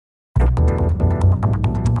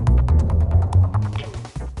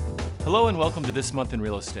Hello and welcome to This Month in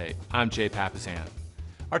Real Estate. I'm Jay Papasan.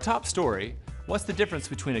 Our top story, what's the difference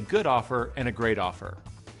between a good offer and a great offer?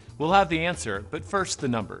 We'll have the answer, but first the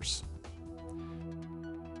numbers.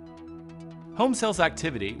 Home sales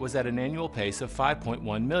activity was at an annual pace of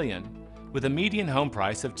 5.1 million, with a median home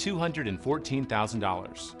price of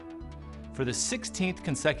 $214,000. For the 16th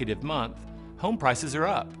consecutive month, home prices are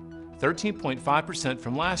up, 13.5%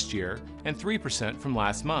 from last year and 3% from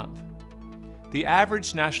last month. The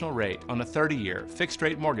average national rate on a 30-year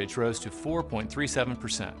fixed-rate mortgage rose to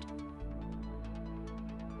 4.37%.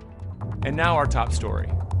 And now our top story.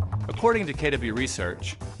 According to KW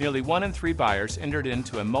Research, nearly 1 in 3 buyers entered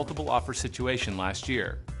into a multiple offer situation last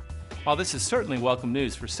year. While this is certainly welcome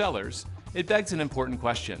news for sellers, it begs an important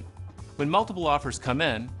question. When multiple offers come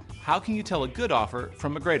in, how can you tell a good offer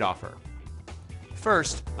from a great offer?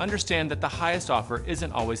 First, understand that the highest offer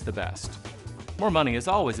isn't always the best. More money is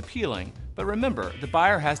always appealing, but remember, the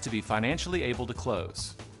buyer has to be financially able to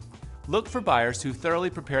close. Look for buyers who thoroughly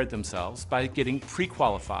prepared themselves by getting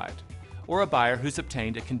pre-qualified, or a buyer who's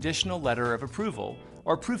obtained a conditional letter of approval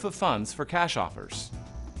or proof of funds for cash offers.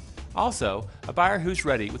 Also, a buyer who's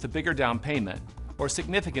ready with a bigger down payment or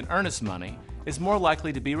significant earnest money is more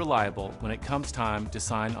likely to be reliable when it comes time to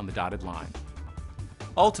sign on the dotted line.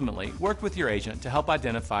 Ultimately, work with your agent to help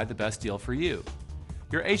identify the best deal for you.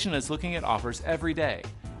 Your agent is looking at offers every day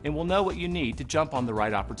and will know what you need to jump on the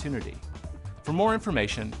right opportunity. For more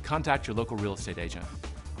information, contact your local real estate agent.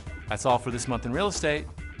 That's all for This Month in Real Estate.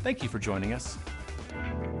 Thank you for joining us.